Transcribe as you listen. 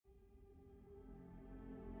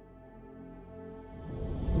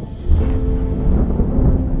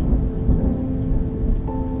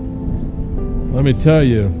Let me tell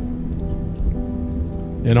you,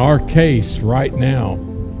 in our case right now,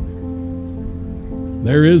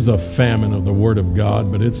 there is a famine of the Word of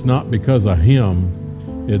God, but it's not because of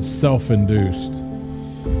Him. It's self-induced.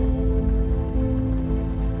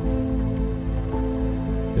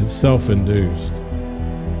 It's self-induced.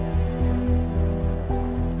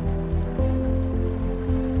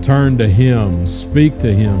 Turn to Him, speak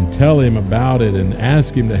to Him, tell Him about it, and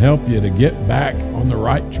ask Him to help you to get back on the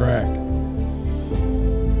right track.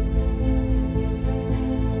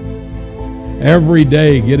 Every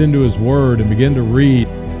day, get into His Word and begin to read.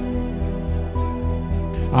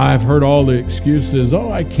 I've heard all the excuses.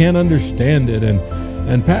 Oh, I can't understand it.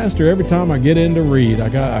 And Pastor, every time I get in to read,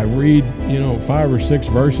 I read, 5 or 6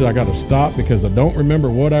 verses. I got to stop because I don't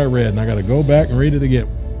remember what I read, and I got to go back and read it again.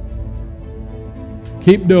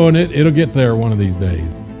 Keep doing it. It'll get there one of these days.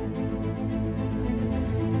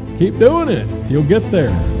 Keep doing it. You'll get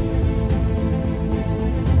there.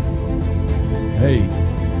 Hey,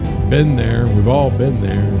 been there. We've all been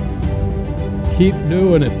there. Keep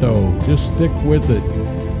doing it, though. Just stick with it.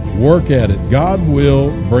 Work at it. God will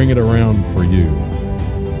bring it around for you.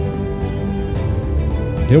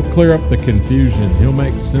 He'll clear up the confusion. He'll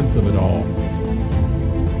make sense of it all.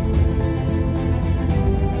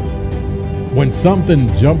 When something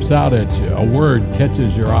jumps out at you, a word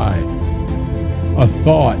catches your eye, a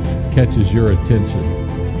thought catches your attention,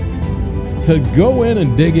 to go in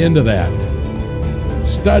and dig into that.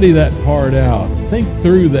 Study that part out. Think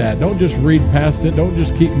through that. Don't just read past it. Don't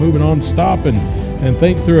just keep moving on. Stop and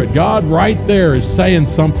think through it. God right there is saying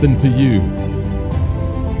something to you.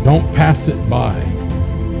 Don't pass it by.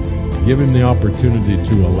 Give Him the opportunity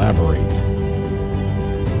to elaborate.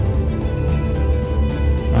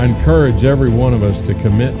 I encourage every one of us to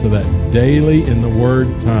commit to that daily in the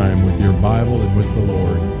Word time with your Bible and with the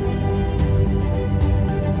Lord.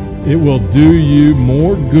 It will do you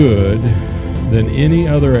more good than any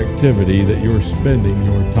other activity that you're spending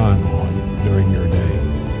your time on during your day.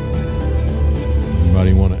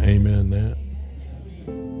 Anybody want to amen that?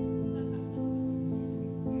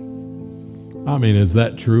 I mean, is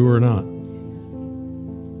that true or not?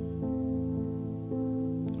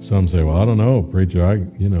 Some say, well, I don't know, preacher. I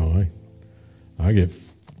get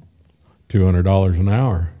 $200 an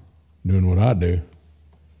hour doing what I do.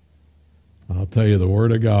 I'll tell you, the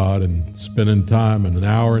Word of God and spending time and an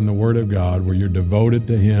hour in the Word of God where you're devoted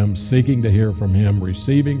to Him, seeking to hear from Him,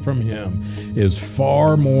 receiving from Him is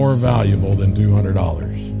far more valuable than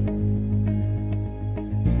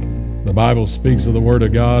 $200. The Bible speaks of the Word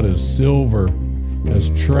of God as silver, as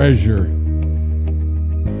treasure,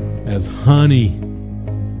 as honey.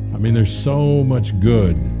 I mean, there's so much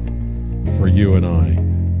good for you and I.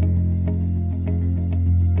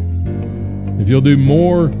 If you'll do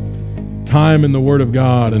more time in the Word of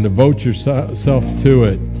God and devote yourself to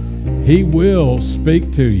it, He will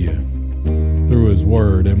speak to you through His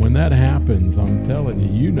Word. And when that happens, I'm telling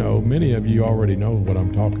you, many of you already know what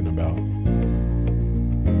I'm talking about.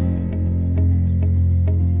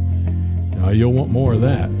 Now, you'll want more of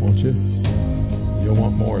that, won't you? You'll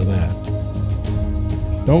want more of that.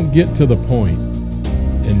 Don't get to the point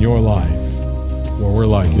in your life where we're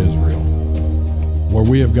like Israel, where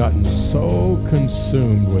we have gotten so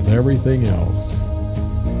consumed with everything else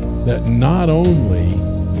that not only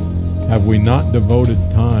have we not devoted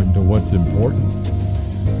time to what's important,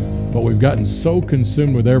 but we've gotten so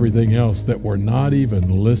consumed with everything else that we're not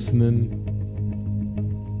even listening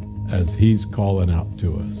as He's calling out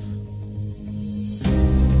to us.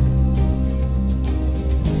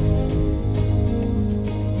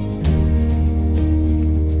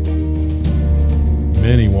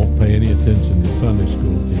 Many won't pay any attention to Sunday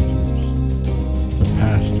school teachers, to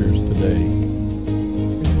pastors today.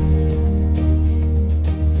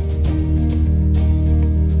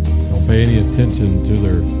 Don't pay any attention to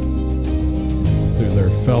their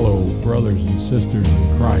fellow brothers and sisters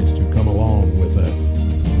in Christ who come along with a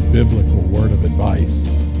biblical word of advice.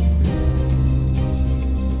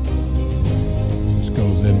 Just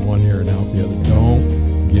goes in one ear and out the other.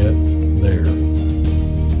 Don't get there.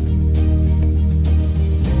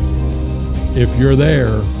 If you're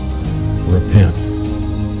there, repent.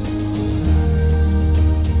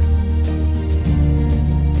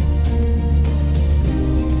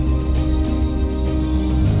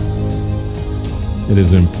 It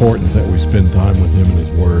is important that we spend time with Him and His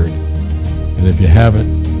Word. And if you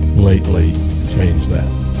haven't lately, change that.